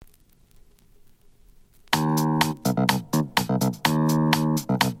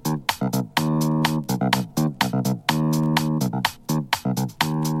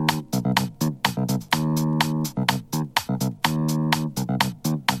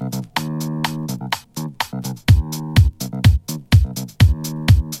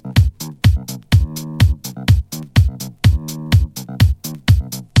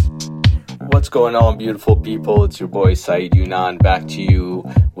going on, beautiful people? It's your boy Saeed Younan back to you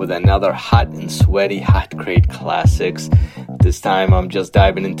with another hot and sweaty Hot Crate Classics. This time I'm just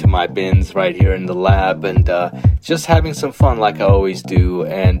diving into my bins right here in the lab and just having some fun like I always do.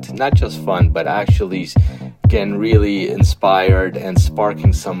 And not just fun, but actually getting really inspired and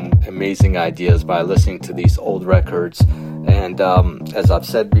sparking some amazing ideas by listening to these old records. And as I've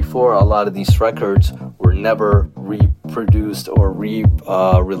said before, a lot of these records were never reproduced or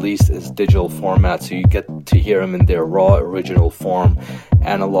released as digital format, so you get to hear them in their raw original form.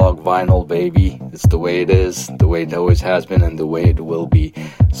 Analog vinyl, baby. It's the way it is, the way it always has been, and the way it will be.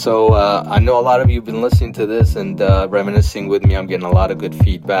 So I know a lot of you have been listening to this and reminiscing with me. I'm getting a lot of good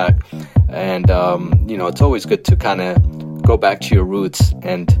feedback, and it's always good to kind of go back to your roots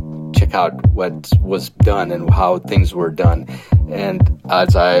and check out what was done and how things were done. And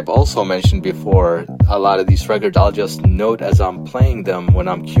as I've also mentioned before, a lot of these records I'll just note as I'm playing them when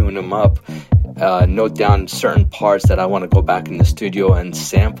I'm queuing them up, note down certain parts that I want to go back in the studio and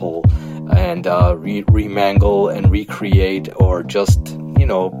sample and remangle and recreate, or just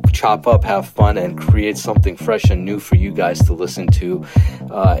chop up, have fun, and create something fresh and new for you guys to listen to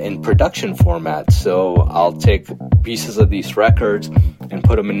in production format. So I'll take pieces of these records and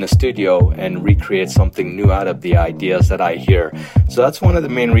put them in the studio and recreate something new out of the ideas that I hear. So that's one of the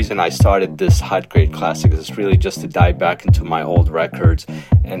main reasons I started this Hot Crate Classics. It's really just to dive back into my old records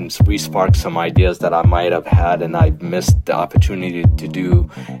and re-spark some ideas that I might have had and I've missed the opportunity to do,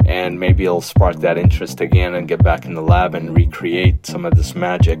 and maybe it'll spark that interest again and get back in the lab and recreate some of this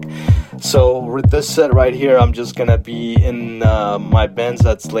magic. So with this set right here, I'm just gonna be in my Benz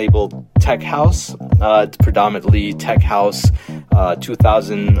that's labeled Tech House. It's predominantly Tech House,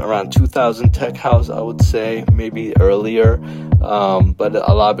 around 2000 Tech House, I would say, maybe earlier, but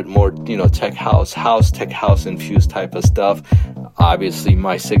a lot bit more, Tech House, Tech House infused type of stuff. Obviously,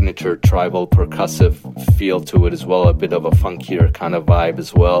 my signature tribal percussive feel to it as well, a bit of a funkier kind of vibe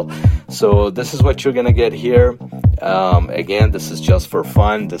as well. So this is what you're gonna get here. Again, this is just for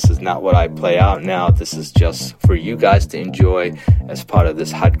fun. This is not what I play out now. This is just for you guys to enjoy as part of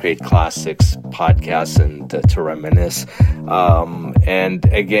this Hot Crate Classics podcast and to reminisce. And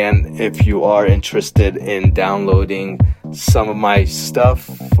again, if you are interested in downloading some of my stuff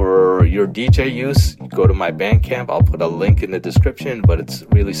for your DJ use, go to my Bandcamp. I'll put a link in the description, but it's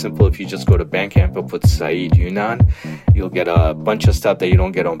really simple. If you just go to Bandcamp and put Saeed Younan, you'll get a bunch of stuff that you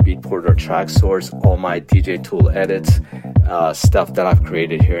don't get on Beatport or TrackSource. All my DJ Tool edits, stuff that I've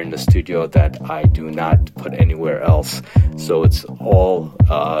created here in the studio that I do not put anywhere else. So it's all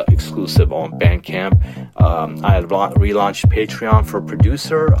exclusive on Bandcamp. I relaunched Patreon for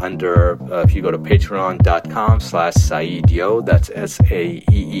producer under, if you go to patreon.com/SaeedYo, that's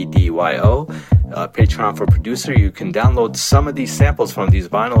SAEEDYO. Patreon for producer, you can download some of these samples from these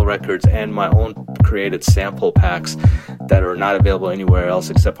vinyl records and my own created sample packs that are not available anywhere else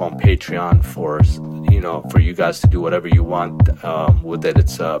except on Patreon for you guys to do whatever you want with it.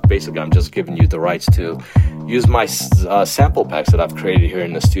 It's basically I'm just giving you the rights to use my sample packs that I've created here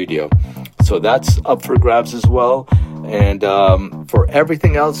in the studio. So that's up for grabs as well. And for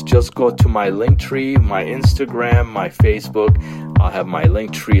everything else, just go to my Linktree, my Instagram, my Facebook. I'll have my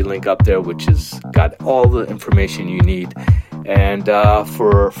Linktree link up there, which has got all the information you need. And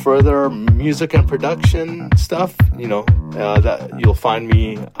for further music and production stuff, that you'll find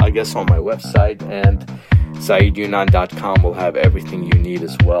me, I guess, on my website, and SaeedYounan.com will have everything you need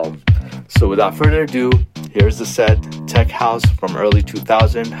as well. So without further ado, here's the set, Tech House from early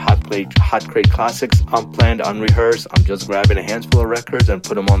 2000, Hot Crate Classics, unplanned, unrehearsed. I'm just grabbing a handful of records and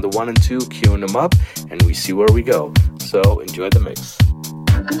put them on the 1 and 2, queuing them up, and we see where we go. So enjoy the mix.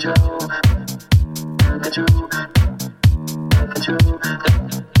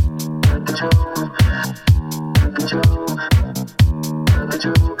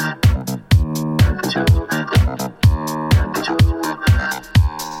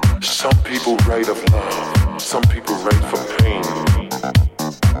 Some people write of love, some people write for pain.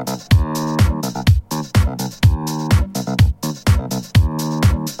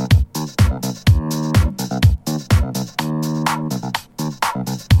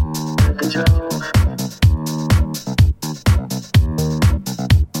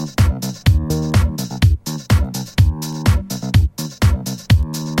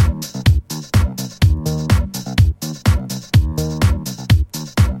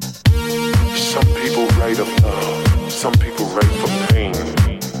 Some people write of love, some people write for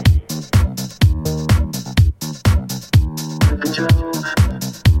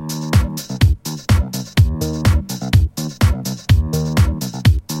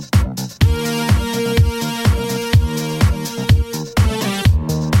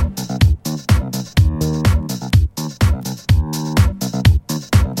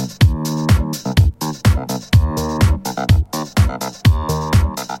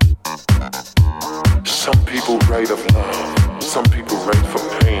rate of love, some people rate for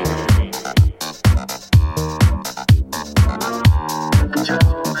pain.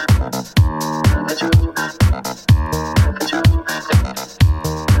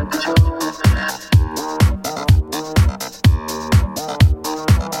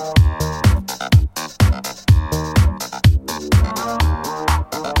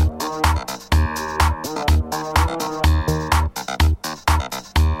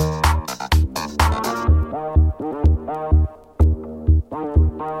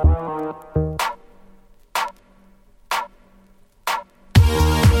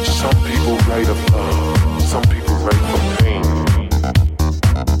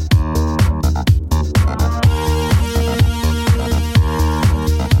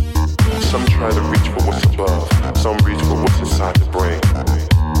 Some try to reach for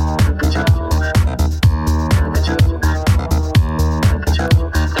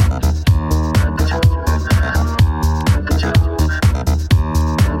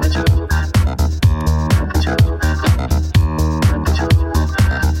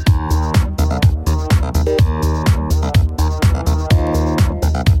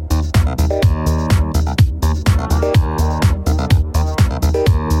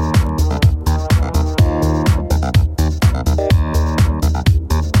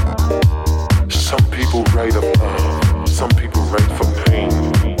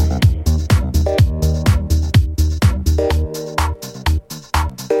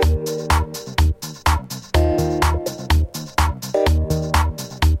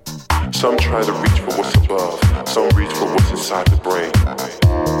what's above, some reach for what's inside the brain.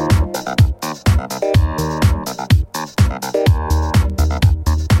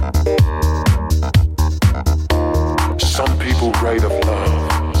 Some people rate of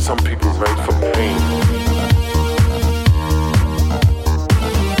love, some people rate for pain.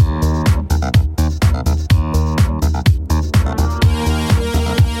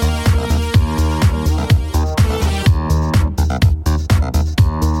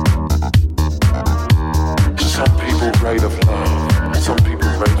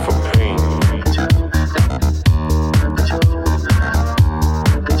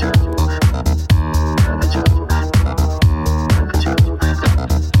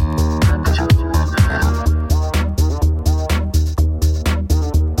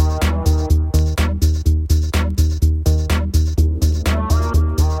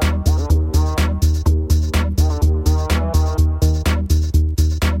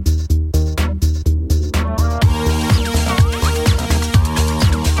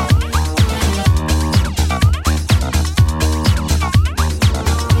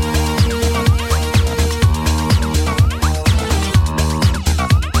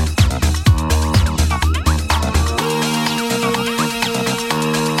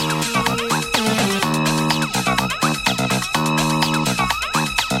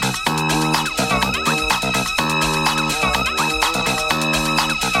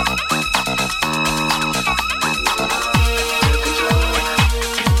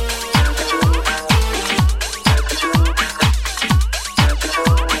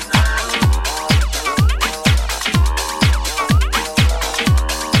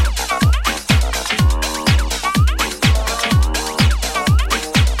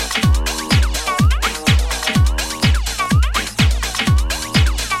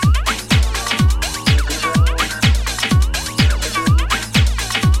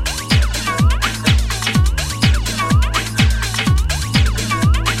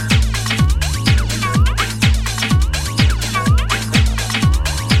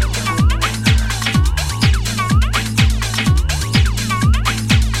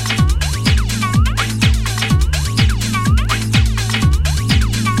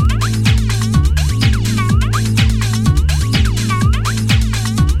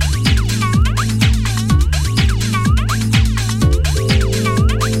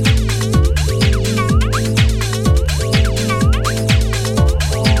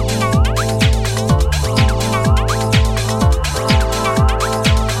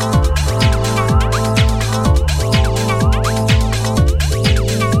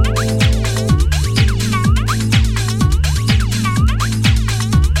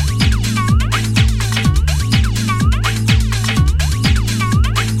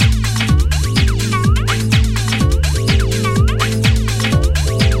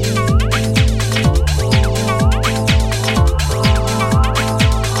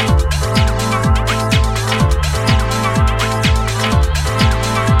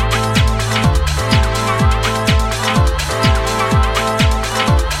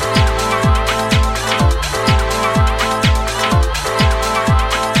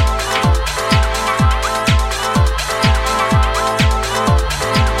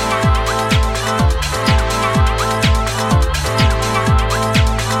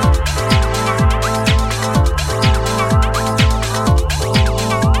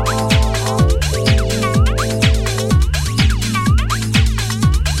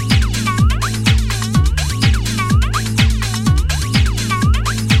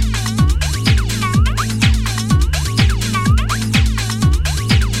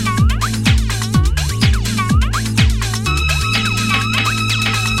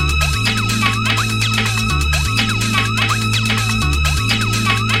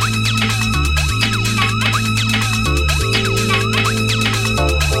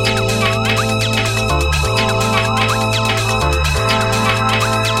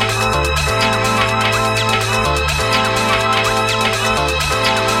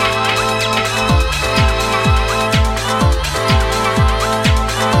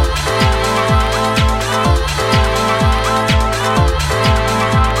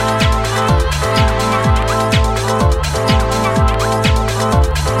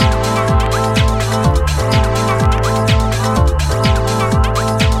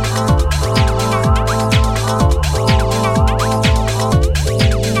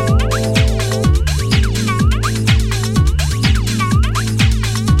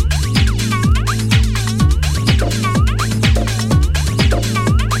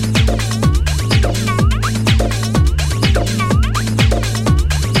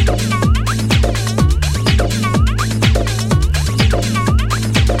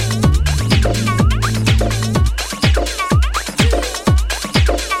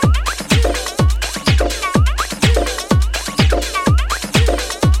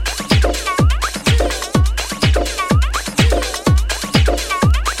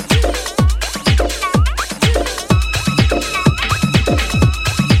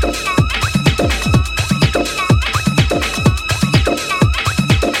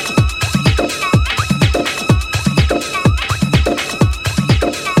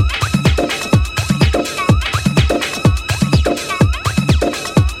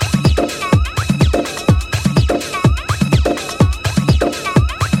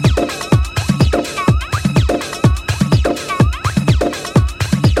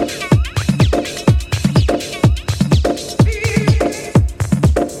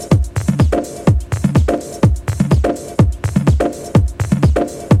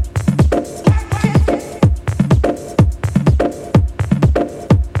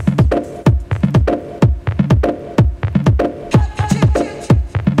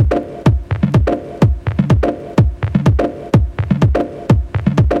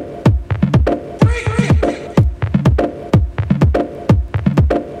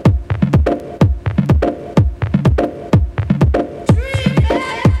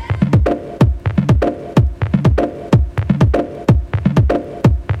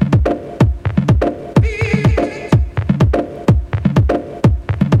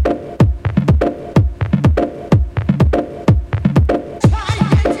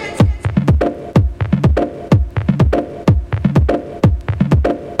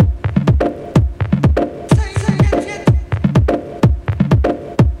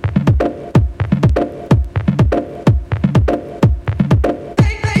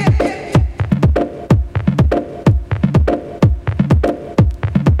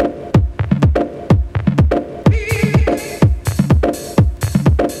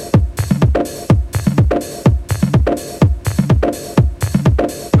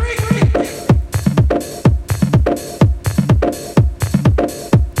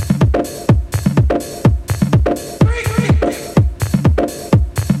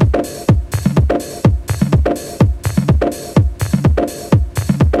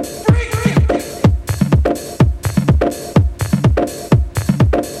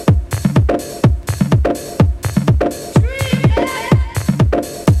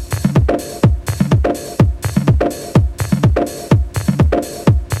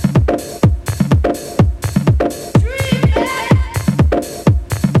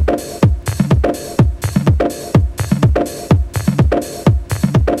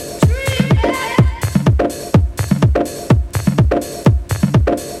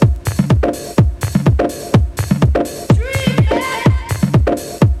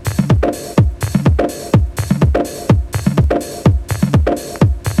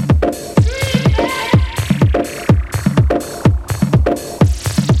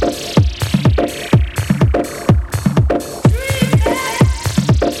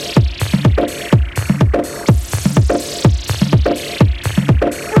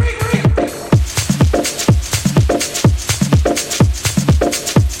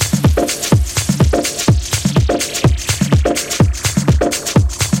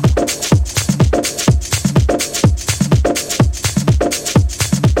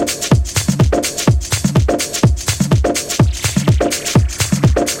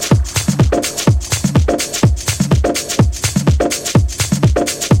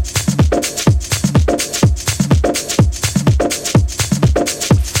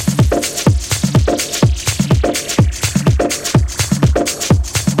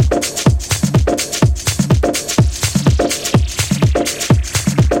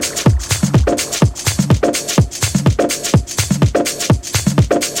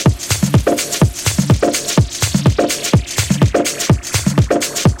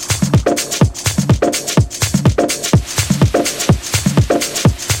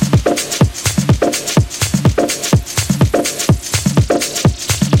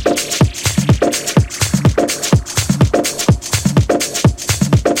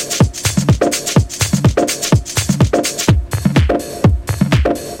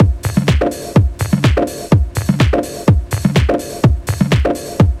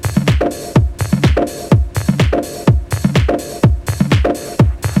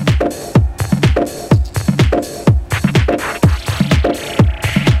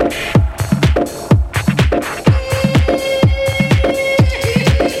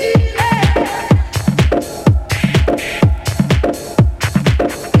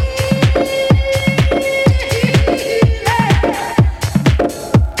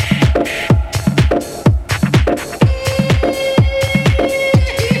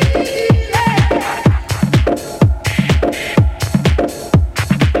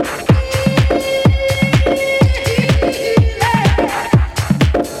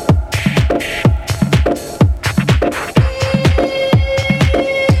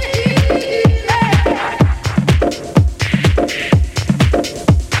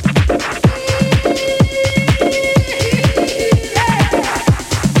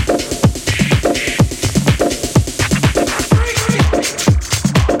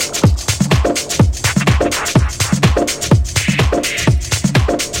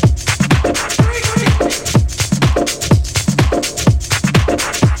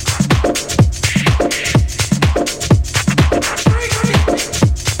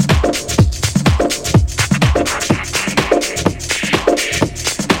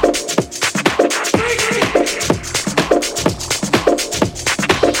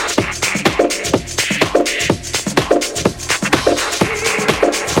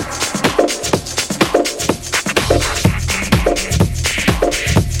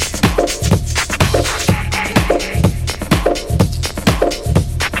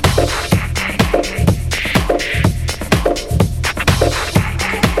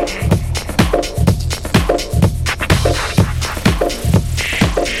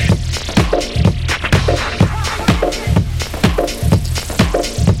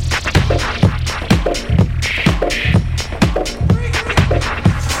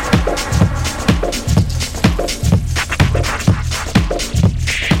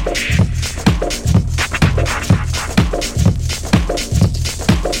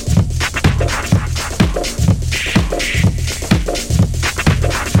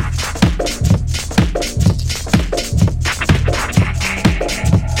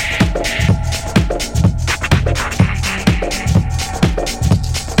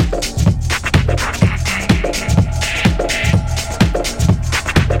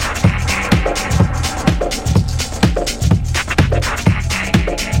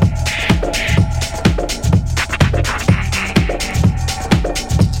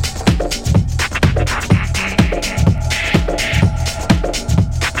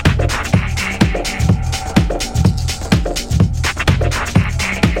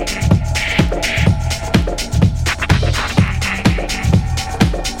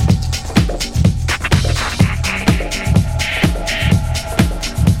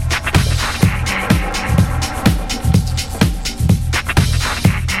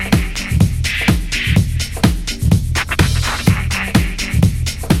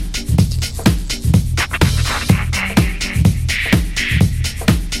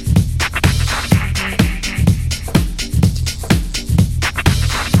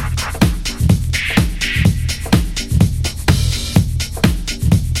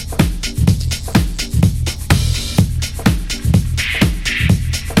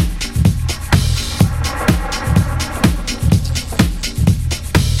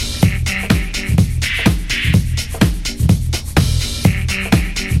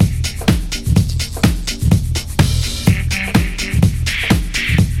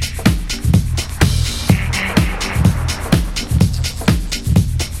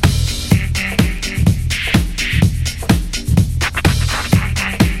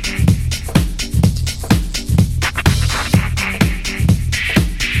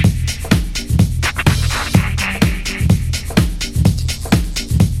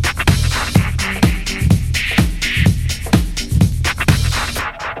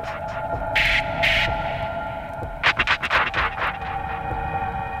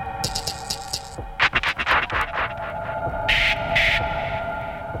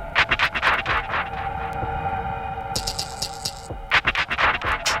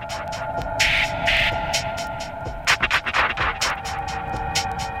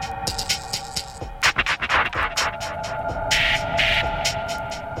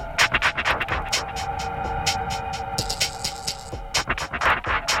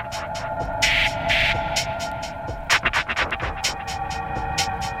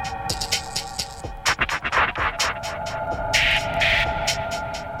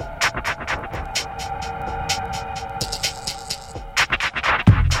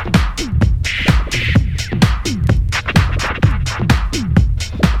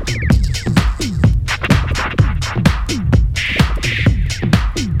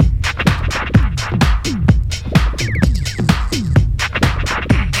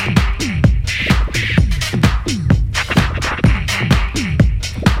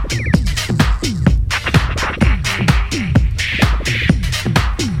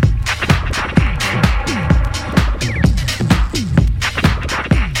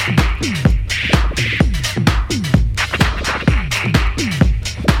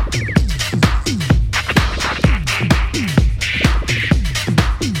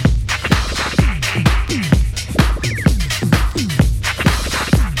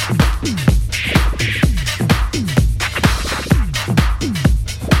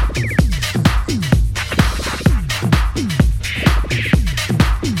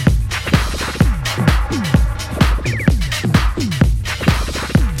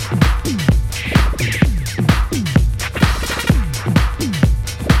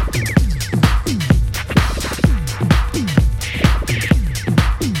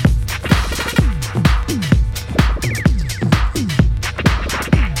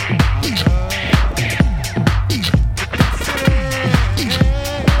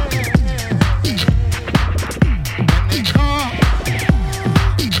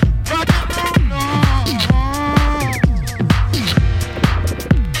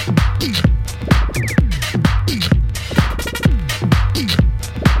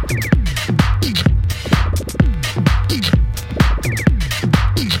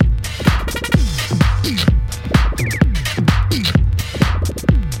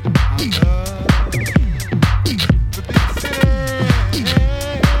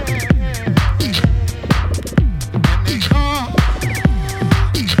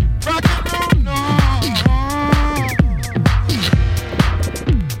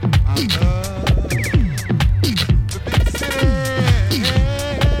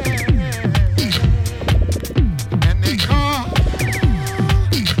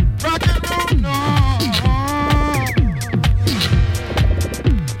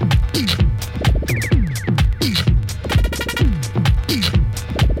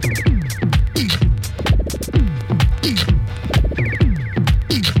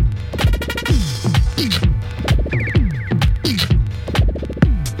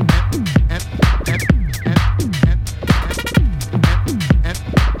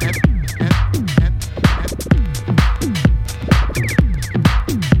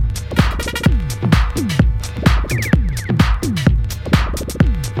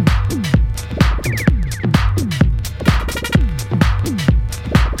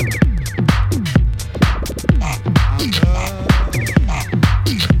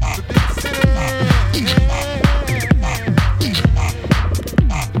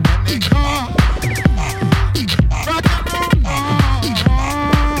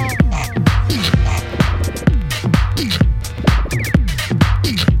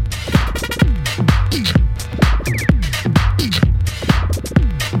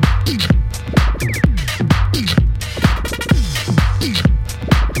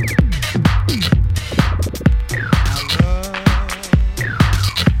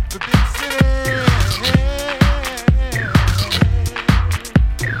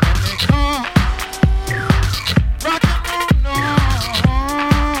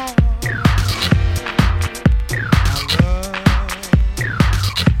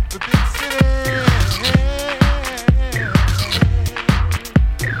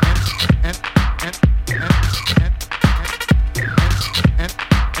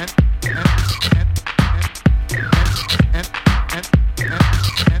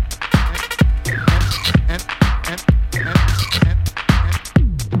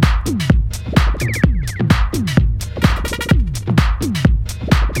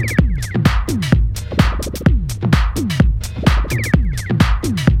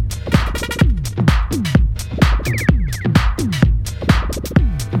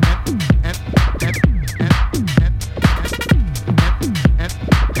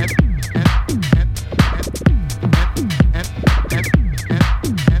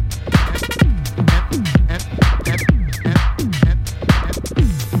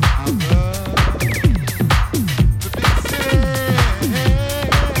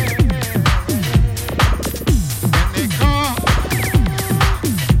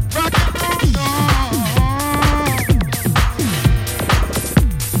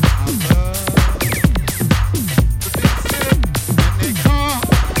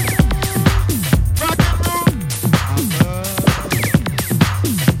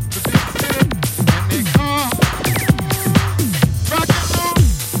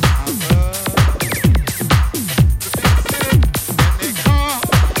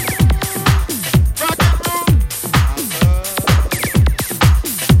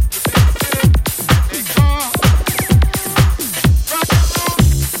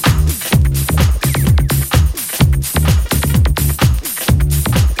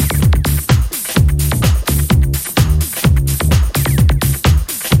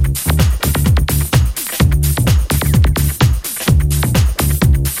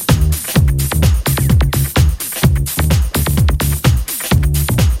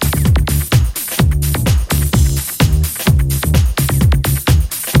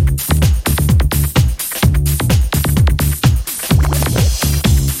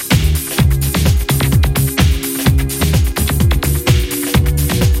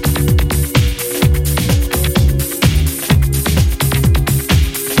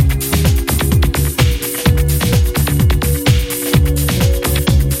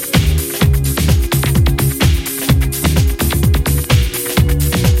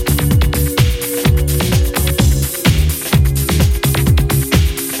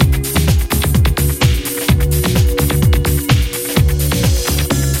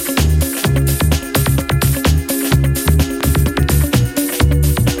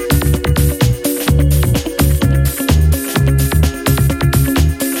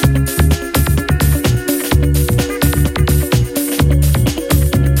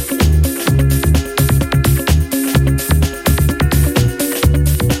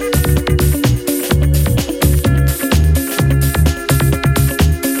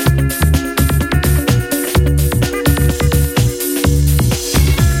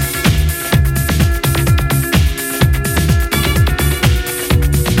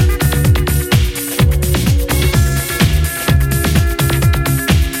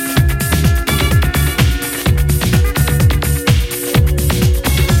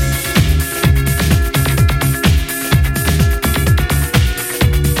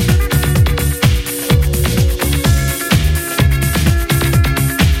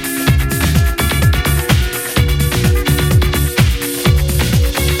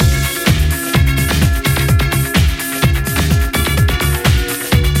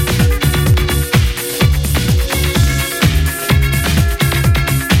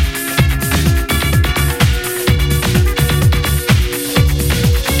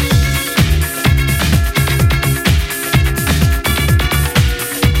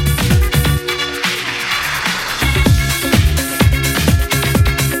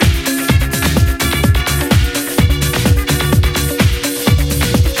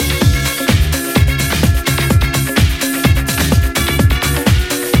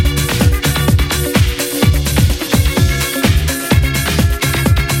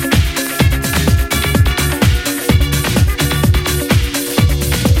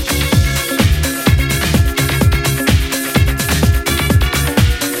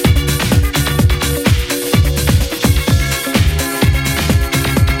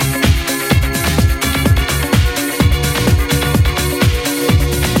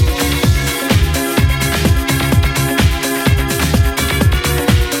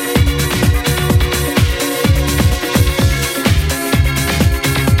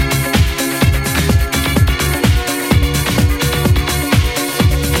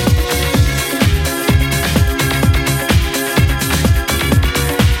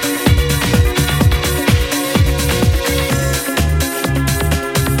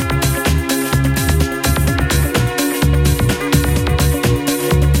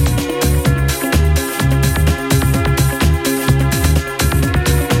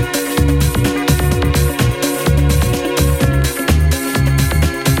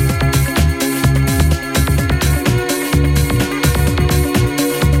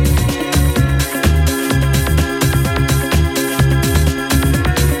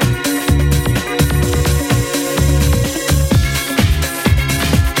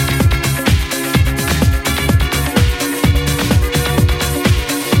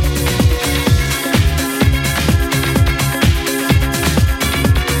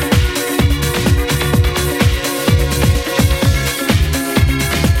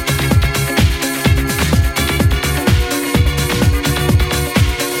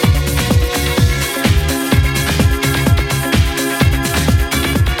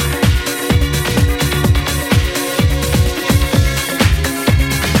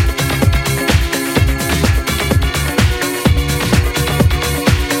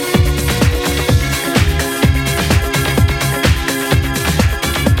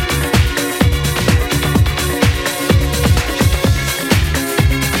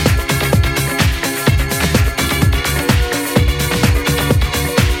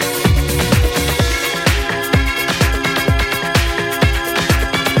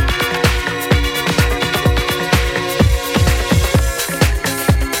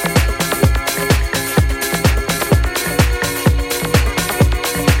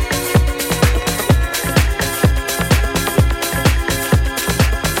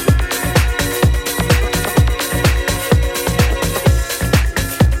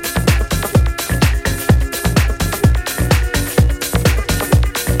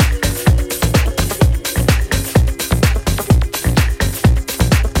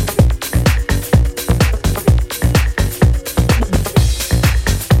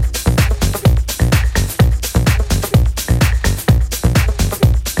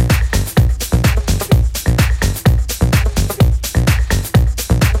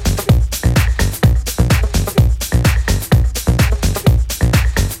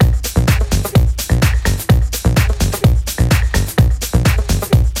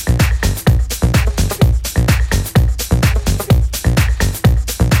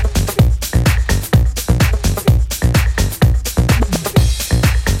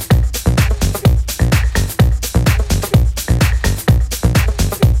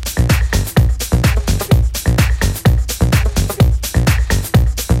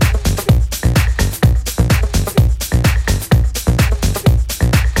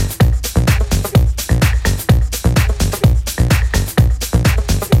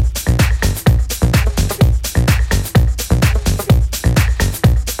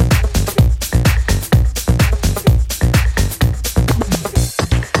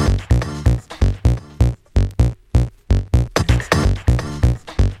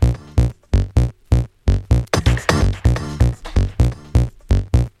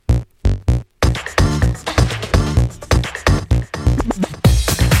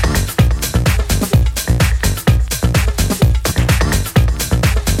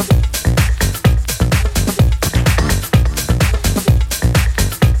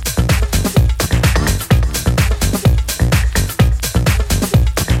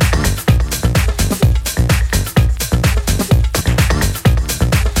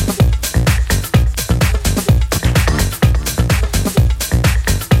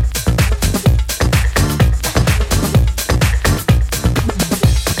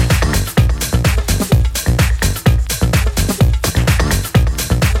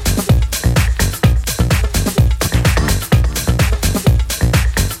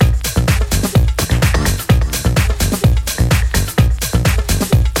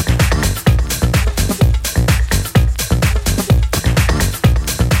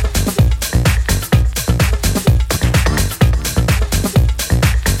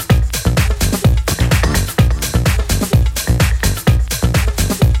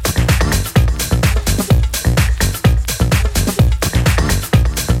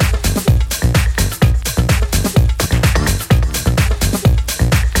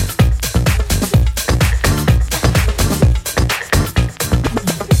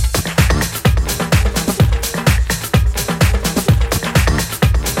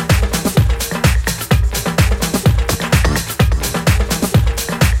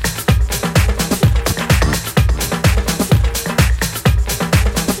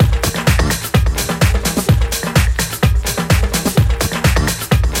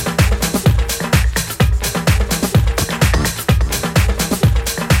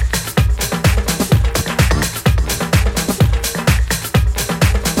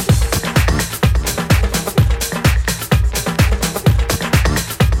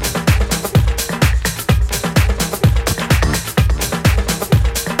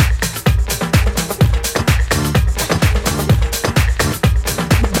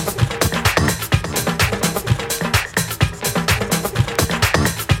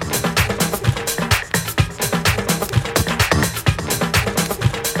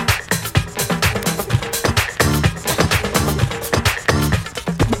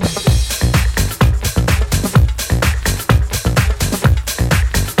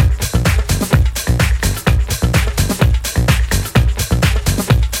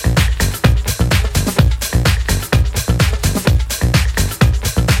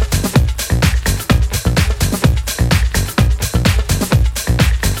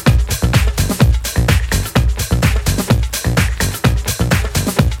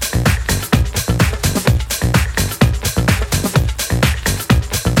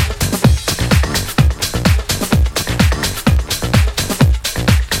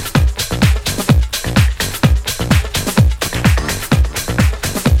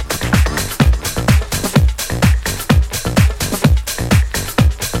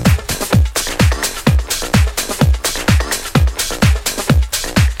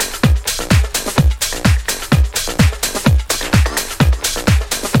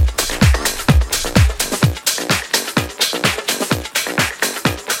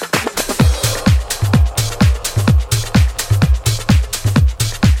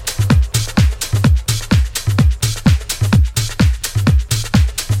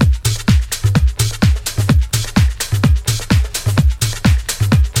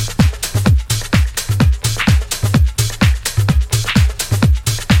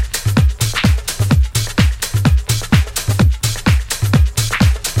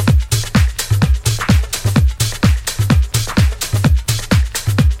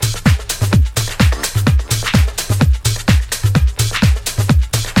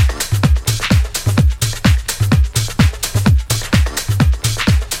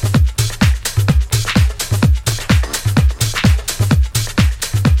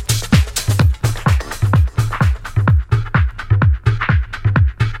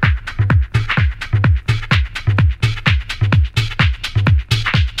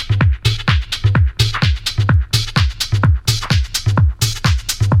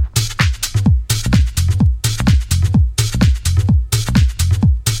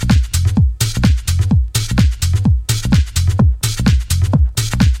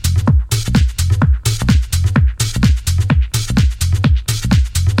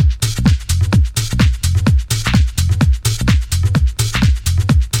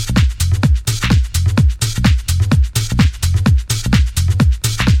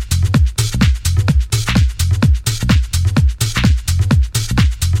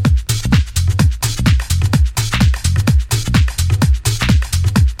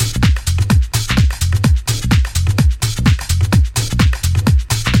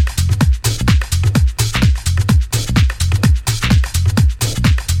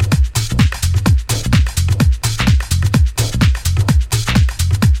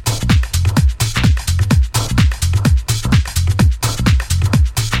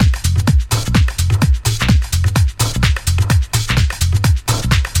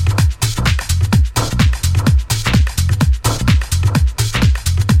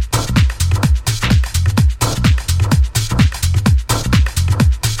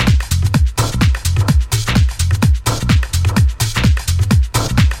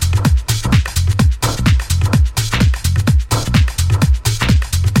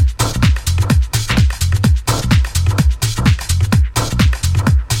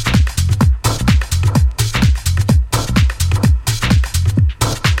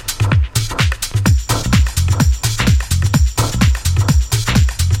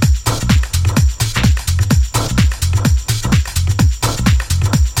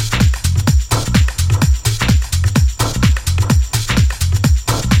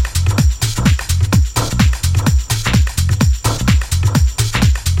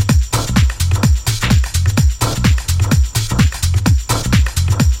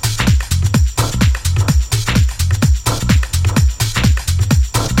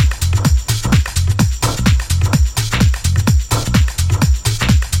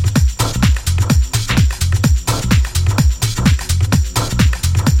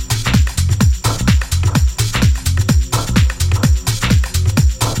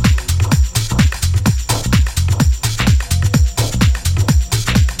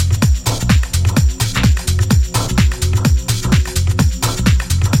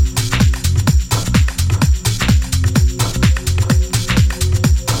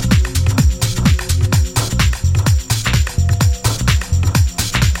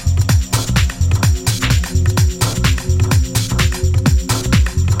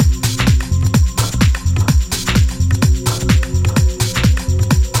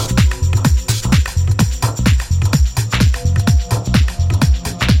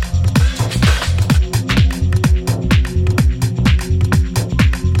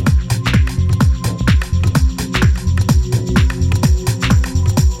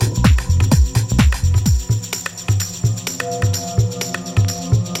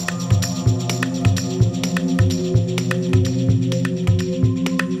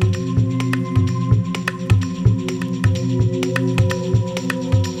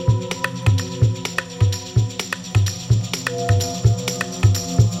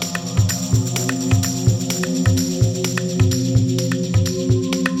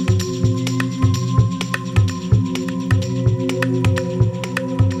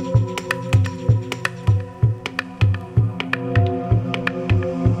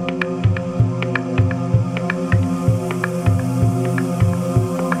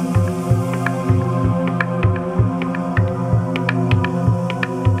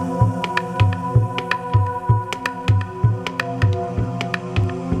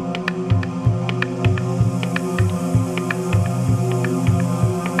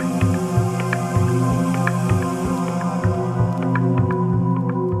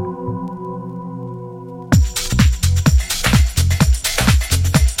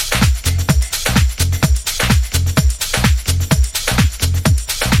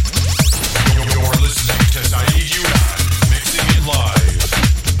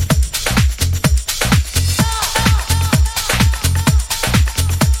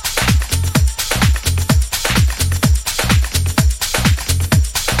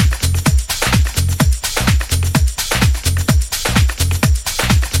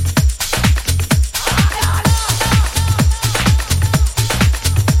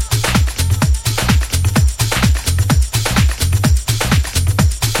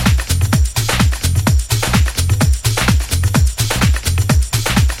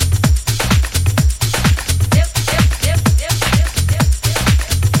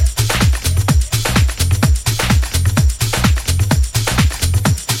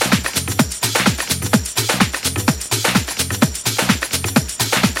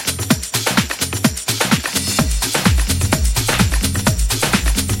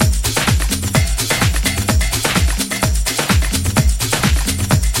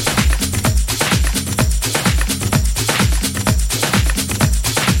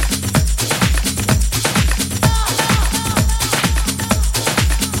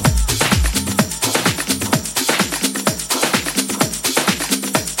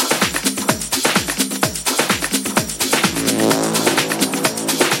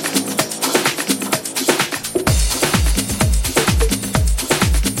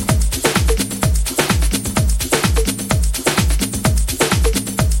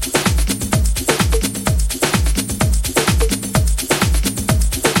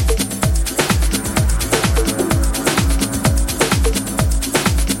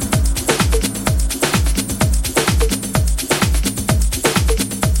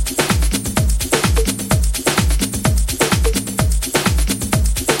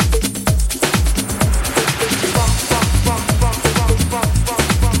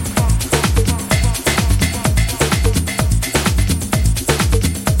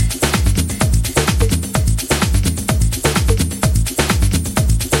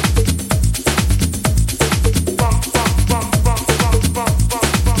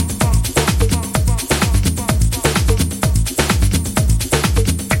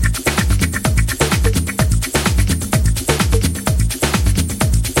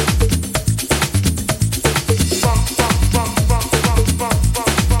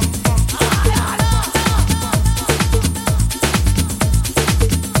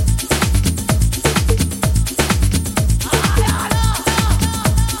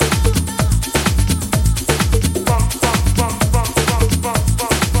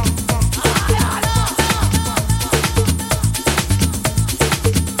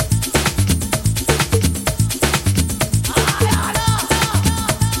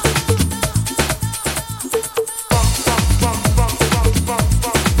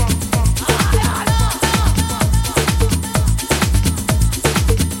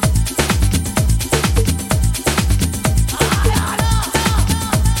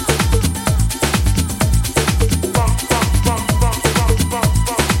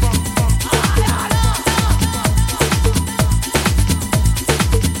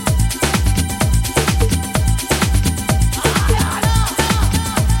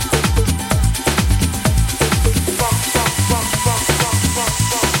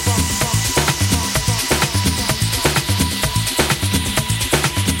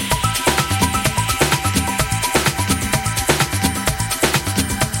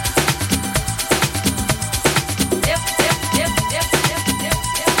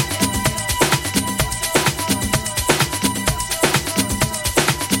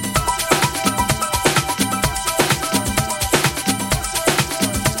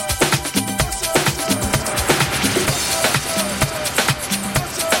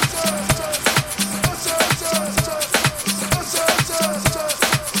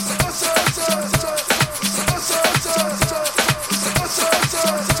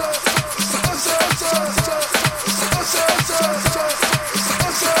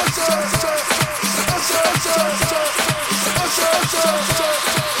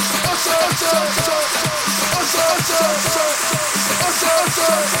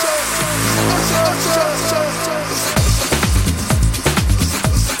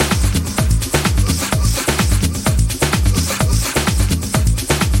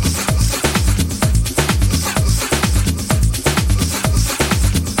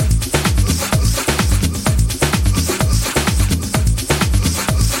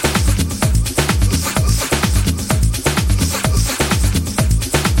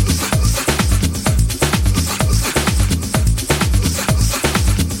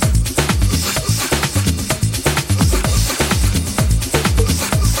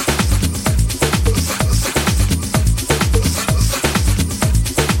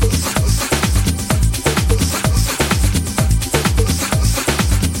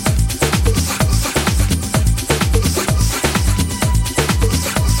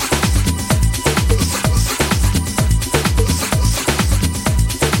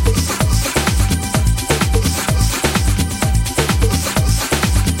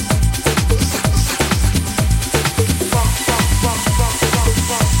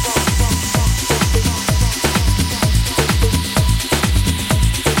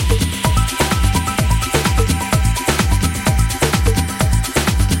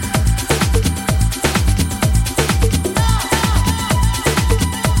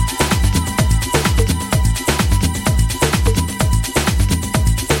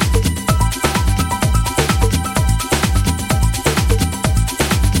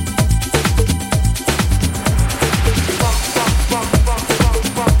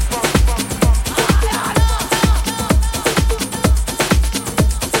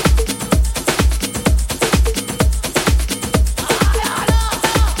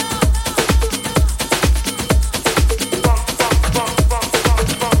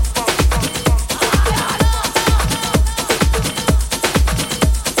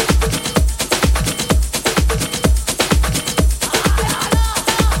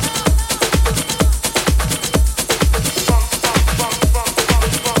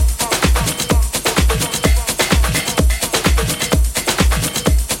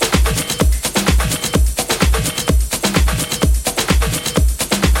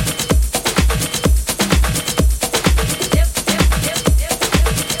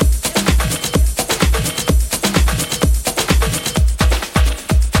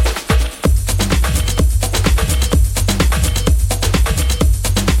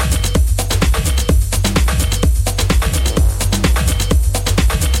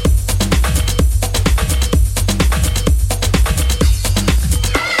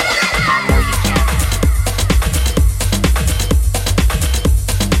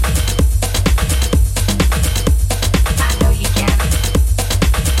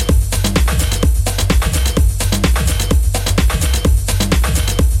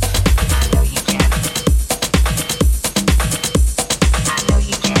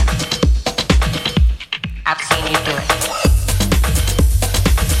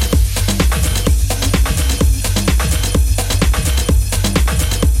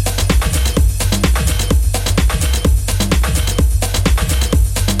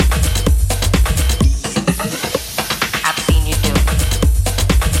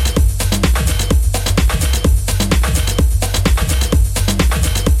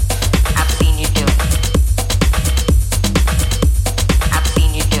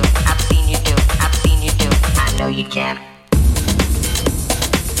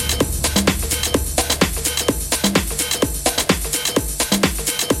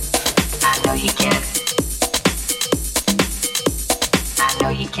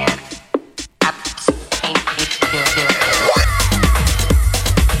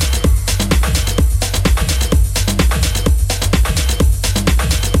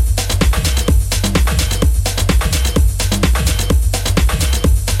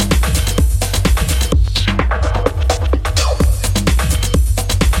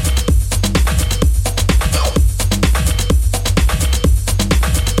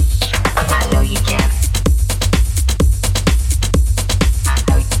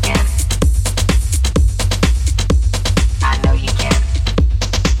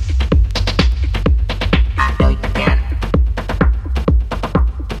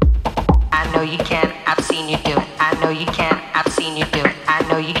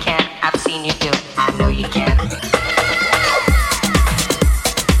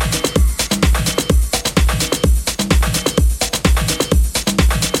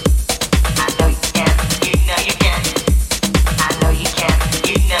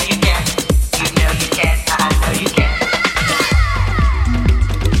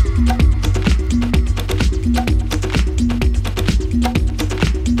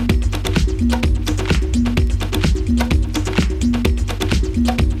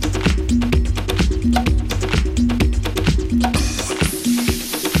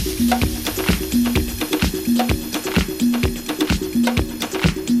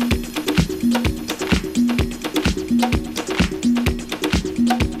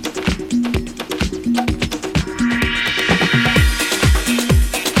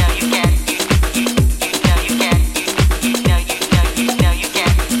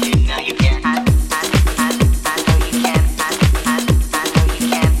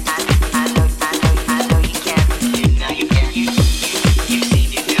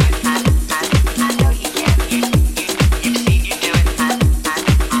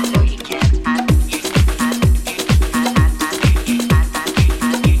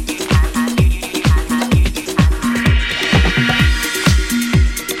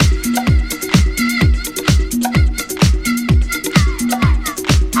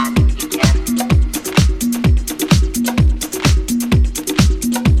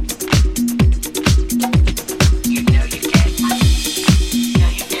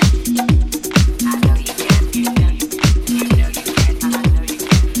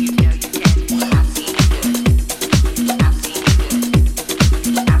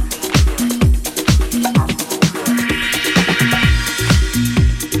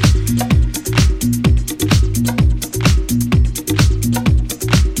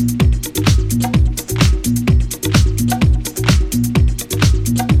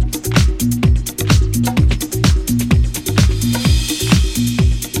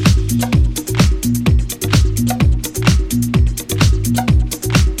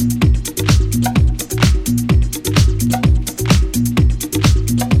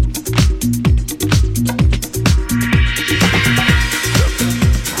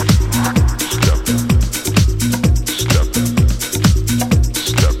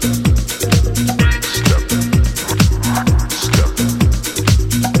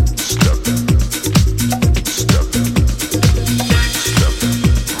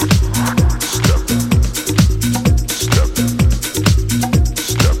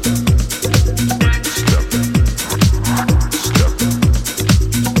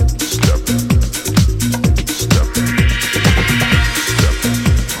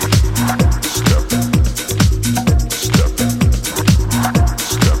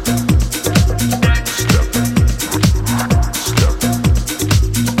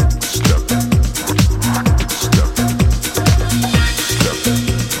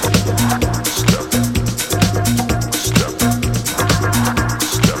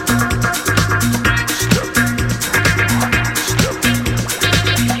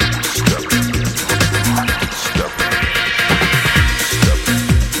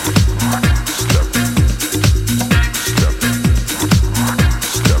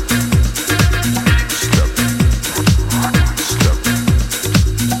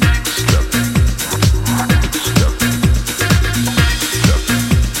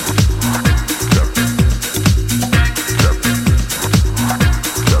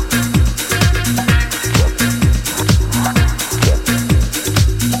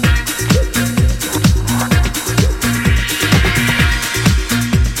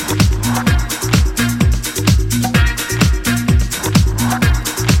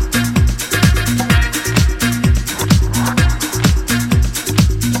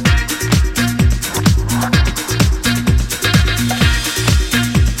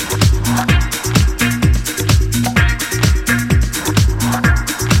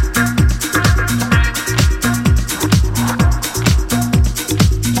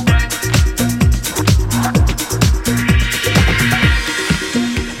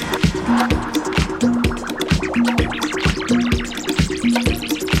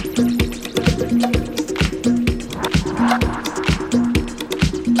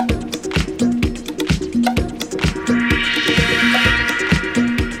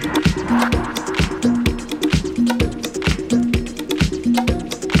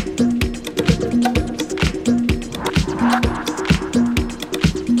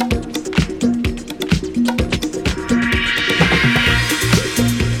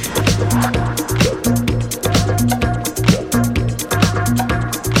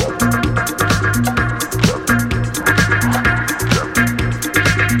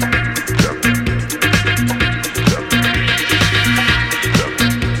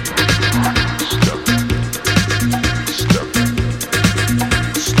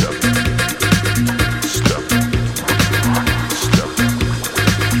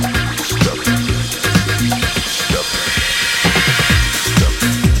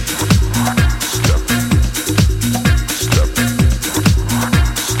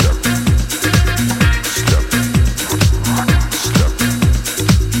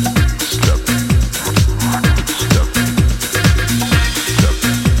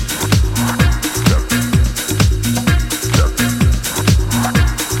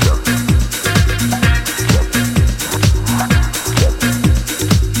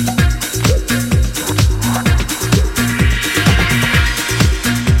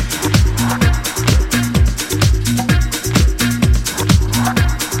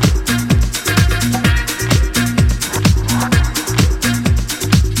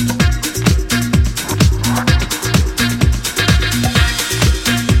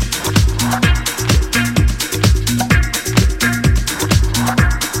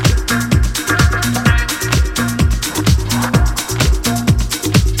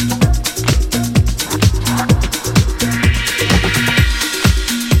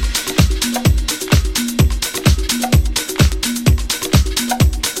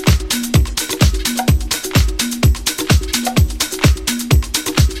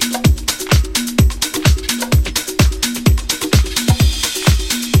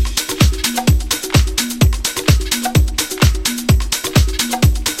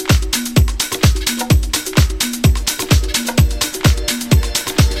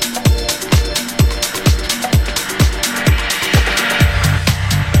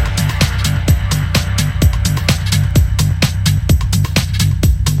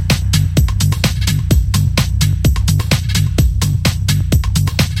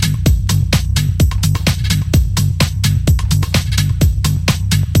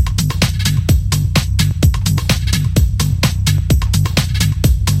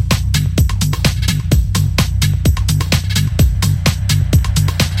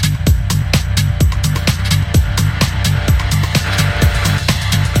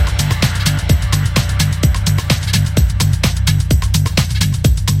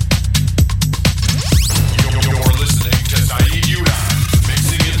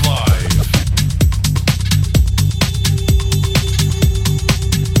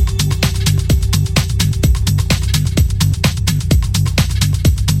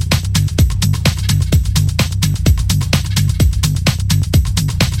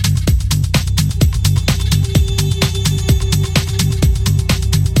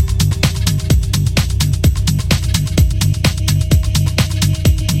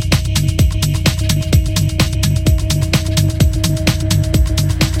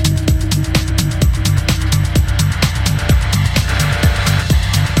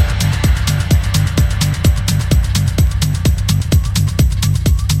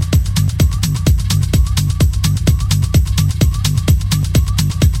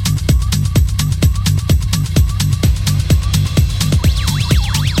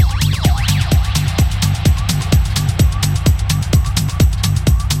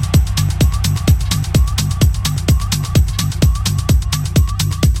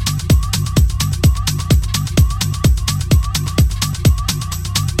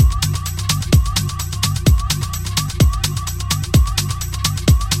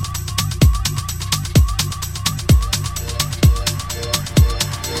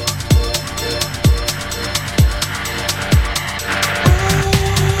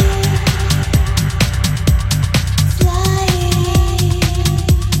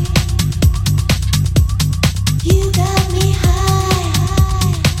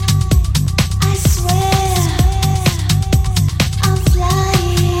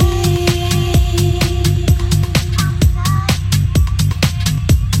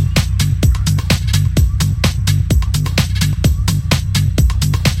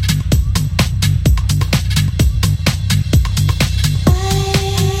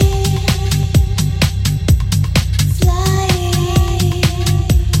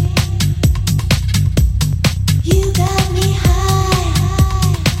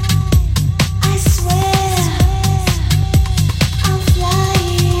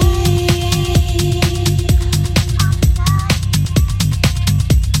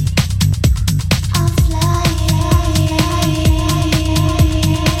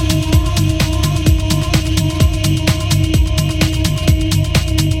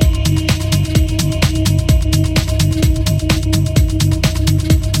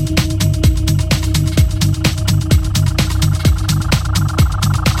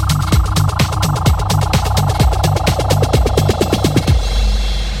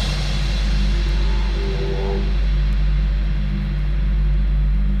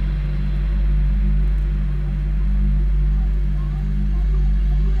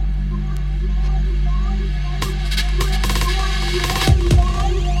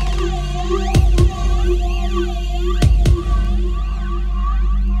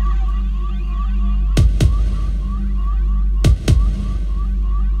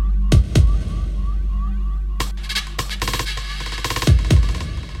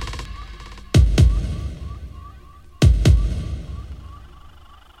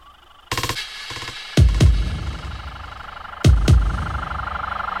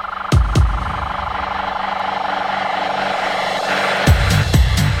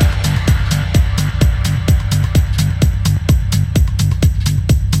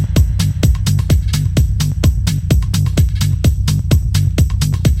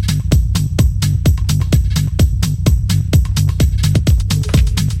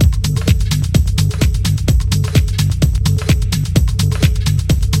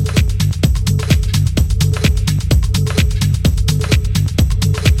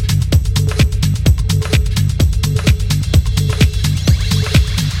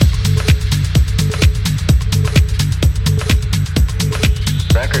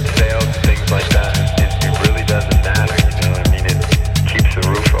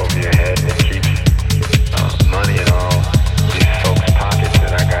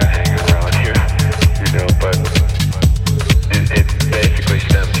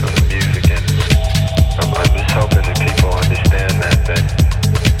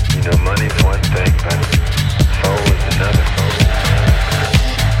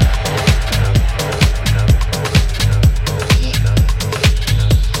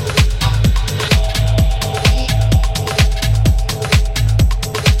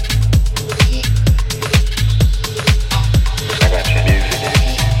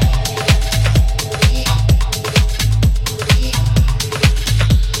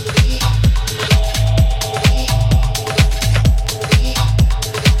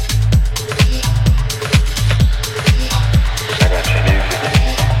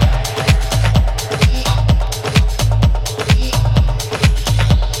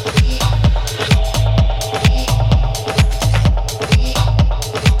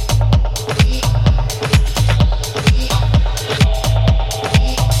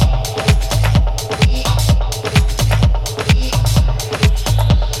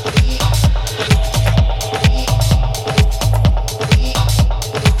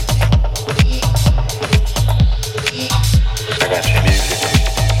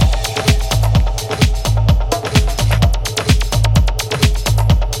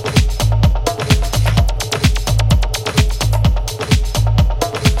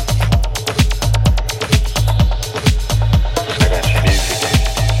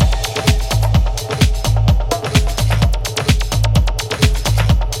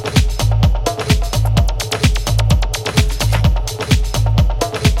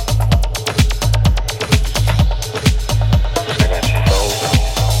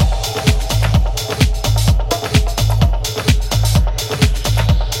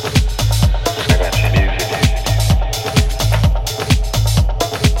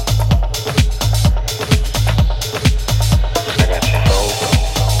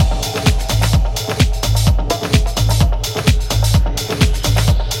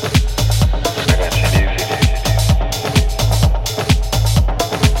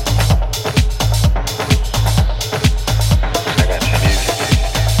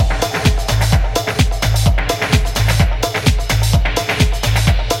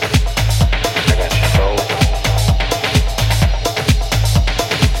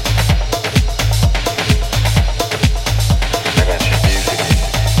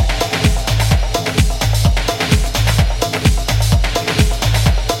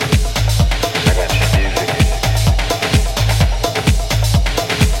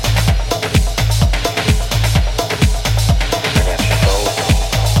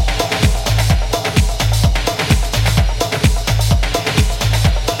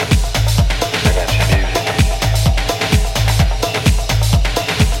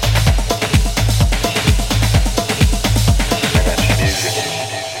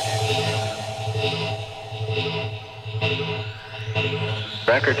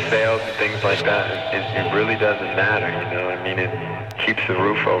 record sales and things like that, it really doesn't matter, you know. I mean, it keeps the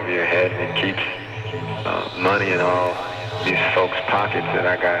roof over your head, and it keeps money in all these folks' pockets that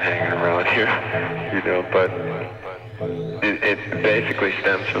I got hanging around here, you know. But it basically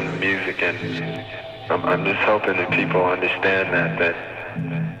stems from the music, and I'm just hoping that people understand that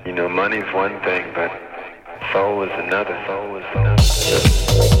you know, money's one thing, but soul is another. Soul is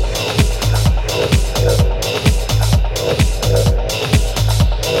another.